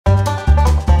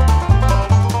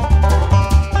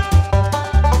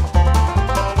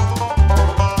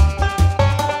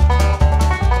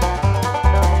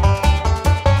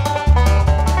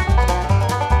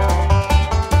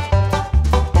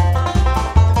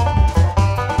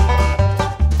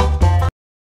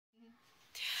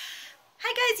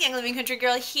Tang Living Country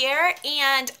Girl here,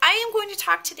 and I am going to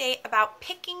talk today about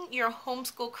picking your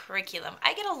homeschool curriculum.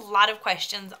 I get a lot of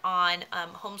questions on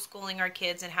homeschooling our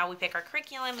kids and how we pick our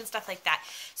curriculum and stuff like that.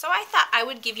 So I thought I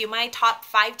would give you my top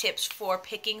 5 tips for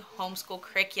picking homeschool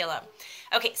curriculum.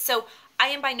 Okay, so I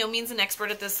am by no means an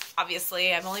expert at this,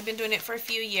 obviously. I've only been doing it for a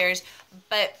few years,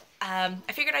 but I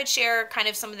figured I'd share kind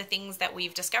of some of the things that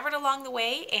we've discovered along the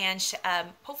way, and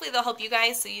hopefully they'll help you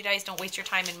guys so you guys don't waste your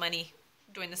time and money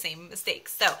doing the same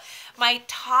mistakes. So my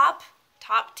top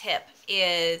tip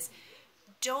is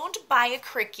don't buy a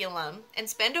curriculum and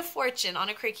spend a fortune on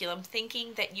a curriculum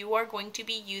thinking that you are going to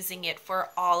be using it for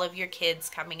all of your kids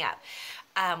coming up.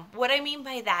 What I mean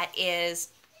by that is,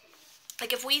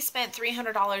 like, if we spent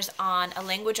 $300 on a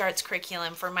language arts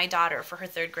curriculum for my daughter for her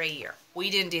 3rd grade year, we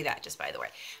didn't do that, just by the way.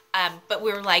 But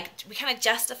we were like, we kind of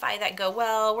justify that and go,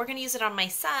 well, we're going to use it on my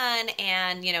son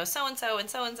and, you know, so-and-so and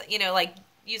so-and-so, you know, like,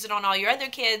 use it on all your other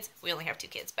kids. We only have 2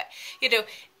 kids, but, you know,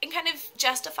 and kind of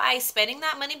justify spending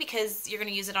that money because you're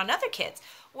going to use it on other kids.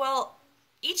 Well,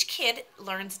 each kid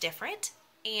learns different,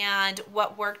 and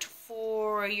what worked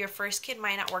for your first kid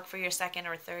might not work for your 2nd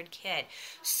or 3rd kid.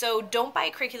 So don't buy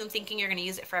a curriculum thinking you're going to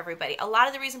use it for everybody. A lot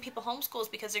of the reason people homeschool is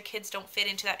because their kids don't fit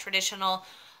into that traditional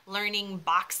learning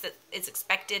box that is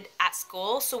expected at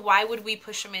school. So why would we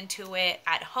push them into it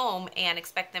at home and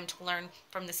expect them to learn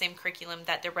from the same curriculum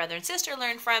that their brother and sister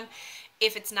learned from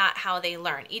if it's not how they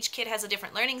learn? Each kid has a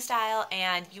different learning style,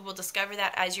 and you will discover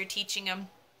that as you're teaching them,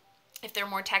 if they're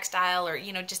more textile or,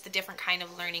 you know, just the different kind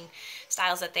of learning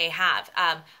styles that they have.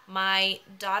 My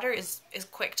daughter is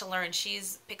quick to learn.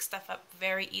 She's picks stuff up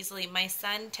very easily. My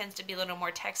son tends to be a little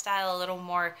more textile, a little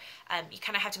more, you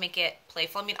kind of have to make it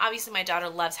playful. I mean, obviously my daughter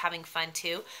loves having fun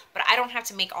too, but I don't have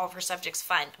to make all of her subjects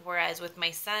fun. Whereas with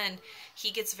my son, he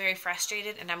gets very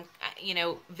frustrated and you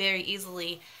know, very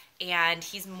easily, and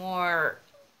he's more,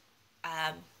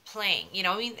 playing, you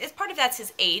know, I mean, it's part of that's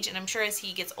his age, and I'm sure as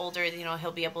he gets older, you know,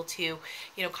 he'll be able to,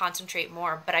 you know, concentrate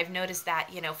more. But I've noticed that,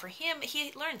 you know, for him,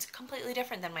 he learns completely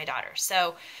different than my daughter.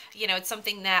 So, you know, it's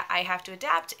something that I have to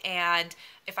adapt. And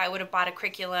if I would have bought a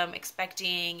curriculum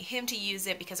expecting him to use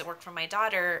it because it worked for my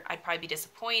daughter, I'd probably be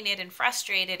disappointed and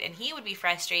frustrated, and he would be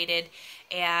frustrated,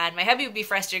 and my hubby would be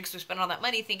frustrated because we spent all that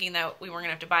money thinking that we weren't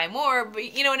gonna have to buy more.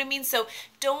 But you know what I mean? So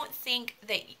don't think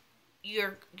that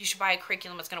you should buy a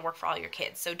curriculum that's going to work for all your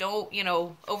kids. So don't, you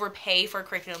know, overpay for a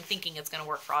curriculum thinking it's going to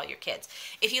work for all your kids.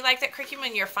 If you like that curriculum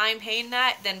and you're fine paying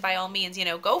that, then by all means, you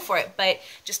know, go for it. But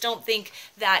just don't think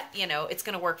that, you know, it's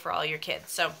going to work for all your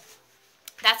kids. So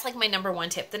that's like my number 1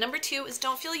 tip. The number 2 is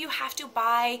don't feel you have to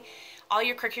buy all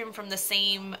your curriculum from the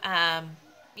same,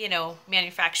 you know,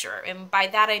 manufacturer. And by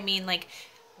that I mean, like,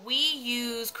 we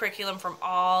use curriculum from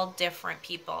all different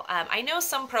people. I know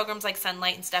some programs like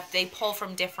Sunlight and stuff, they pull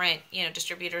from different, you know,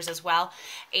 distributors as well,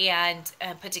 and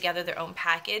put together their own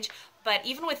package. But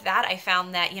even with that, I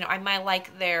found that, you know, I might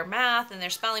like their math and their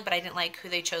spelling, but I didn't like who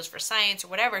they chose for science or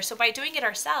whatever. So by doing it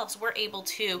ourselves, we're able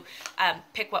to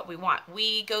pick what we want.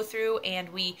 We go through and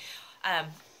we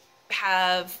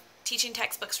have teaching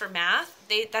textbooks for math.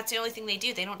 That's the only thing they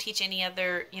do. They don't teach any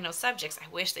other, you know, subjects.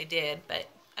 I wish they did, but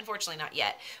unfortunately not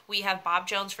yet. We have Bob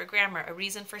Jones for grammar, A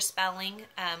Reason for spelling,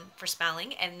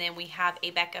 and then we have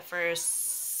Abeka for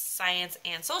science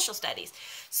and social studies.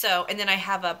 So, and then I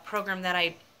have a program that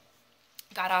I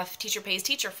got off Teacher Pays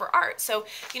Teacher for art. So,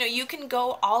 you know, you can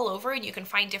go all over and you can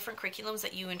find different curriculums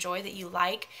that you enjoy, that you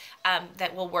like,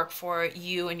 that will work for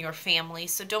you and your family.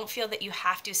 So don't feel that you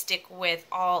have to stick with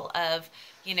all of,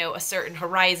 you know, a certain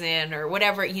Horizon or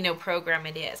whatever, you know, program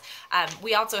it is.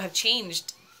 We also have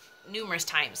changed numerous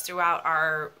times throughout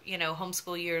our, you know,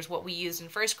 homeschool years. What we used in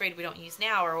 1st grade we don't use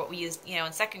now, or what we used, you know,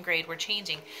 in 2nd grade we're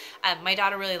changing. My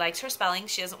daughter really likes her spelling.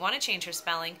 She doesn't want to change her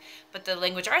spelling, but the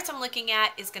language arts I'm looking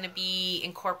at is going to be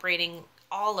incorporating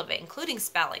all of it, including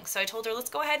spelling. So I told her,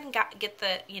 let's go ahead and get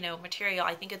the, you know, material.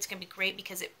 I think it's going to be great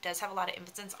because it does have a lot of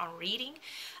emphasis on reading.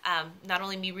 Not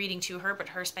only me reading to her, but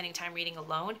her spending time reading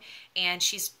alone. And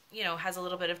she's, you know, has a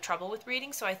little bit of trouble with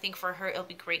reading. So I think for her it'll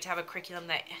be great to have a curriculum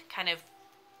that kind of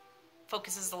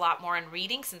focuses a lot more on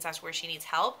reading, since that's where she needs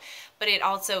help, but it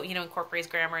also, you know, incorporates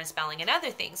grammar and spelling and other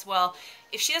things. Well,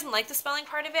 if she doesn't like the spelling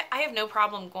part of it, I have no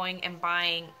problem going and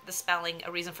buying the spelling,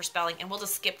 A Reason for Spelling, and we'll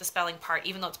just skip the spelling part,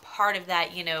 even though it's part of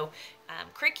that, you know,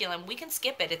 curriculum. We can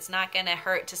skip it. It's not going to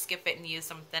hurt to skip it and use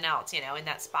something else, you know, in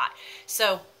that spot.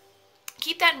 So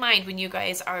keep that in mind when you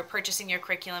guys are purchasing your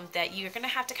curriculum, that you're going to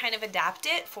have to kind of adapt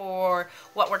it for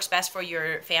what works best for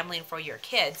your family and for your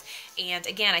kids. And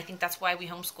again, I think that's why we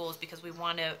homeschool, is because we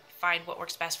want to find what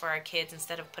works best for our kids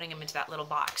instead of putting them into that little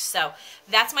box. So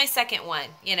that's my second one.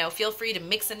 You know, feel free to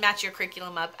mix and match your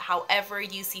curriculum up however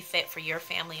you see fit for your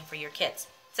family and for your kids.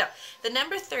 So the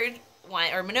third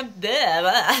one, or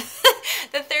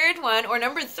the third one, or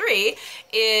number 3,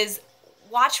 is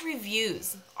watch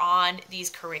reviews on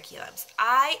these curriculums.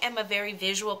 I am a very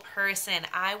visual person.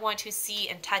 I want to see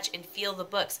and touch and feel the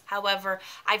books. However,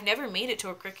 I've never made it to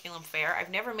a curriculum fair.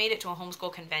 I've never made it to a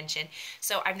homeschool convention.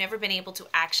 So I've never been able to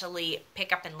actually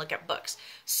pick up and look at books.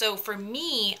 So for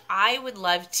me, I would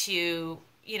love to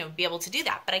be able to do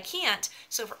that, but I can't.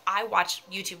 So I watch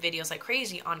YouTube videos like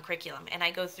crazy on curriculum, and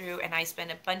I go through and I spend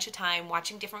a bunch of time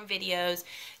watching different videos,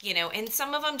 and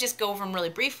some of them just go over them really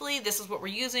briefly. This is what we're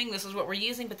using,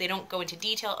 but they don't go into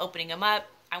detail, opening them up.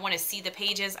 I want to see the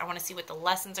pages. I want to see what the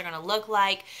lessons are going to look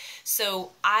like.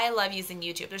 So I love using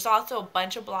YouTube. There's also a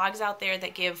bunch of blogs out there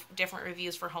that give different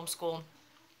reviews for homeschool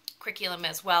curriculum,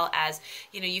 as well as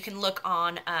you can look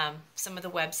on some of the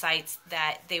websites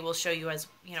that they will show you as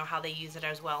how they use it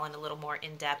as well, in a little more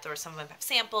in-depth, or some of them have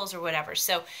samples or whatever.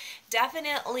 So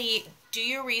definitely do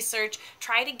your research,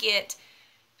 try to get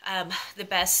the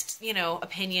best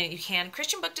opinion you can.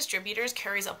 Christian Book Distributors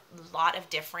carries a lot of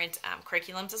different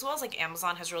curriculums, as well as like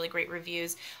Amazon has really great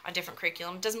reviews on different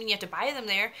curriculum. Doesn't mean you have to buy them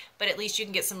there, but at least you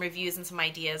can get some reviews and some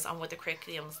ideas on what the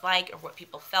curriculum's like, or what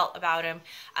people felt about them.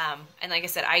 And like I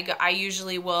said, I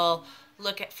usually will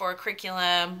look for a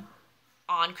curriculum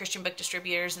on Christian Book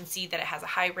Distributors and see that it has a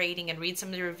high rating and read some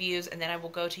of the reviews, and then I will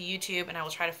go to YouTube and I will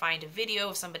try to find a video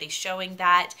of somebody showing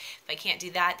that. If I can't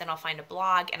do that, then I'll find a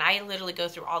blog, and I literally go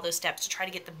through all those steps to try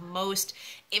to get the most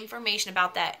information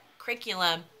about that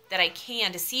curriculum that I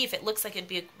can, to see if it looks like it'd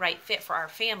be a right fit for our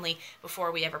family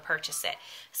before we ever purchase it.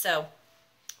 So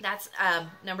that's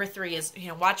number 3 is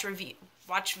watch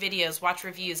videos, watch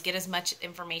reviews, get as much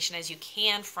information as you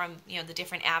can from the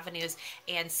different avenues,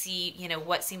 and see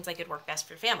what seems like it'd work best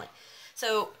for your family.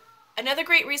 So another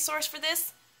great resource for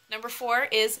this, number 4,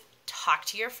 is talk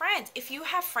to your friends. If you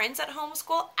have friends at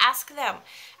homeschool, ask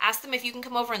them if you can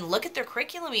come over and look at their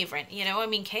curriculum even.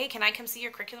 Kay, can I come see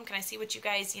your curriculum? Can I see what you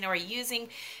guys are using?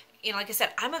 Like I said,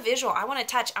 I'm a visual. I want to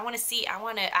touch, I want to see, I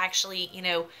want to actually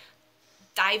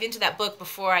dive into that book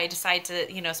before I decide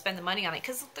to, spend the money on it,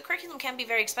 because the curriculum can be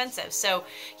very expensive. So,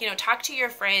 talk to your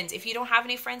friends. If you don't have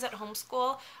any friends at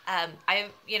homeschool,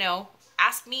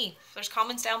 ask me. There's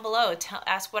comments down below.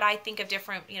 Ask what I think of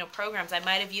different, programs. I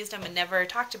might have used them and never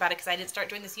talked about it, because I didn't start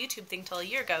doing this YouTube thing till a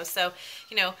year ago. So,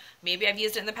 maybe I've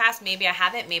used it in the past, maybe I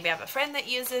haven't, maybe I have a friend that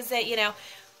uses it,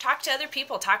 Talk to other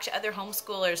people, talk to other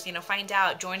homeschoolers, find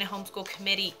out, join a homeschool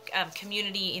community,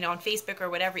 on Facebook or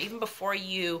whatever, even before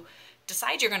you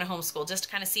decide you're going to homeschool, just to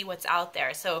kind of see what's out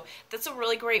there. So that's a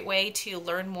really great way to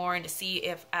learn more and to see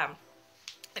if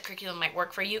the curriculum might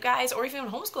work for you guys, or even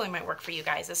homeschooling might work for you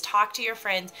guys, is talk to your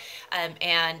friends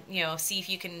and see if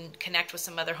you can connect with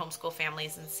some other homeschool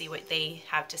families and see what they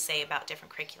have to say about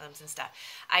different curriculums and stuff.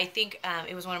 I think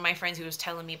it was one of my friends who was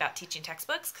telling me about teaching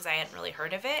textbooks, because I hadn't really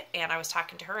heard of it, and I was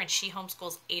talking to her, and she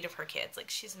homeschools 8 of her kids. Like,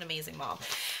 she's an amazing mom.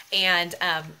 And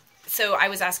so I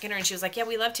was asking her, and she was like, yeah,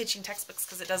 we love teaching textbooks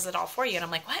because it does it all for you. And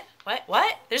I'm like,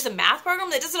 what? There's a math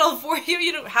program that does it all for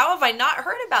you? How have I not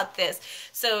heard about this?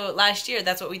 So last year,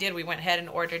 that's what we did. We went ahead and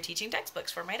ordered teaching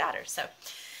textbooks for my daughter. So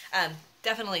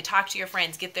definitely talk to your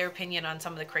friends, get their opinion on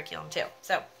some of the curriculum too.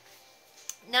 So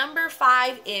number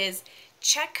 5 is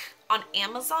check on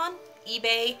Amazon,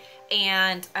 eBay,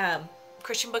 and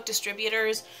Christian Book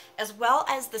Distributors, as well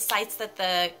as the sites that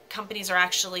the companies are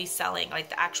actually selling, like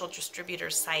the actual distributor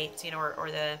sites,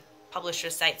 or the publisher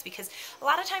sites, because a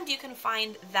lot of times you can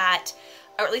find that,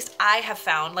 or at least I have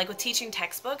found, like with teaching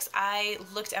textbooks, I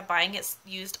looked at buying it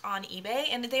used on eBay,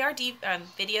 and they are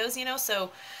videos,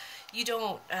 so you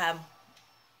don't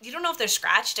know if they're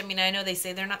scratched. I know they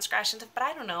say they're not scratched and stuff, but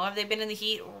I don't know. Have they been in the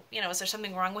heat? Is there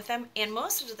something wrong with them? And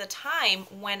most of the time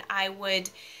when I would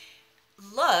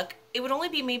look, it would only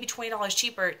be maybe $20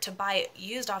 cheaper to buy it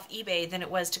used off eBay than it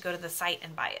was to go to the site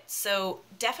and buy it. So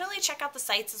definitely check out the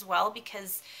sites as well,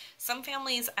 because some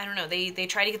families, I don't know, they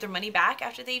try to get their money back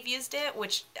after they've used it,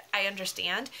 which I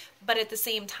understand, but at the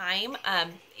same time,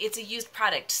 it's a used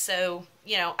product. So,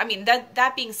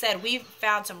 that being said, we've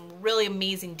found some really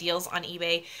amazing deals on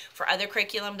eBay for other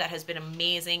curriculum that has been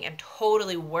amazing and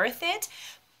totally worth it,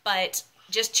 but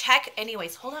just check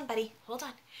anyways. Hold on, buddy. Hold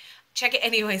on. Check it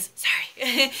anyways.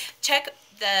 Sorry. Check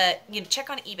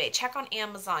on eBay, check on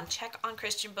Amazon, check on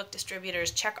Christian Book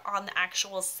Distributors, check on the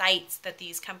actual sites that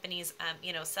these companies,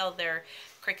 sell their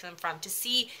curriculum from, to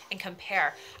see and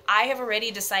compare. I have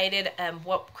already decided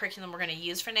what curriculum we're going to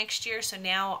use for next year. So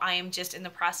now I am just in the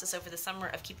process over the summer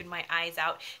of keeping my eyes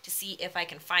out to see if I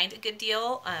can find a good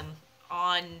deal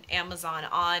on Amazon,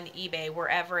 on eBay,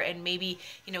 wherever, and maybe,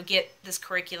 you know, get this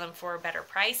curriculum for a better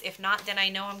price. If not, then I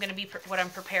know I'm going to be what I'm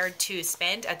prepared to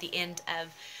spend at the end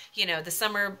of, you know, the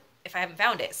summer if I haven't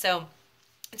found it. So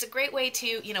it's a great way to,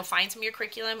 you know, find some of your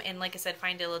curriculum and, like I said,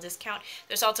 find a little discount.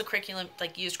 There's also curriculum,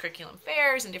 like used curriculum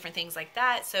fairs and different things like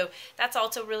that. So that's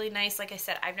also really nice. Like I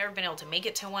said, I've never been able to make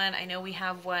it to one. I know we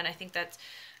have one. I think that's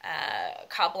a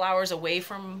couple hours away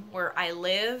from where I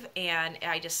live, and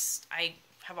I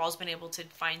have always been able to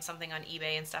find something on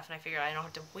eBay and stuff, and I figured I don't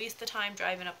have to waste the time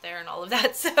driving up there and all of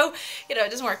that, so, you know,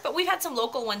 it doesn't work. But we've had some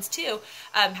local ones too.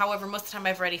 However, most of the time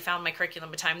I've already found my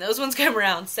curriculum by the time those ones come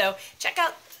around. So check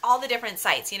out all the different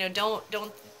sites. You know, don't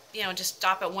you know, just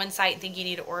stop at one site and think you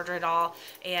need to order it all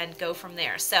and go from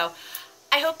there. So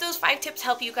I hope those 5 tips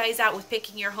help you guys out with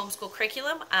picking your homeschool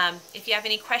curriculum. If you have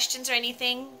any questions or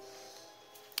anything,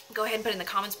 go ahead and put in the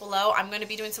comments below. I'm going to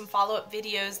be doing some follow-up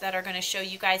videos that are going to show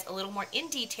you guys a little more in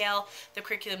detail the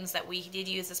curriculums that we did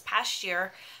use this past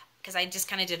year, because I just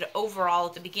kind of did it overall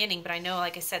at the beginning, but I know,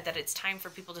 like I said, that it's time for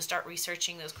people to start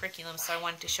researching those curriculums, so I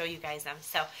wanted to show you guys them.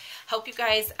 So hope you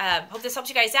guys, hope this helps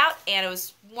you guys out, and it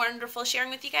was wonderful sharing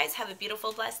with you guys. Have a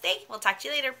beautiful, blessed day. We'll talk to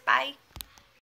you later. Bye.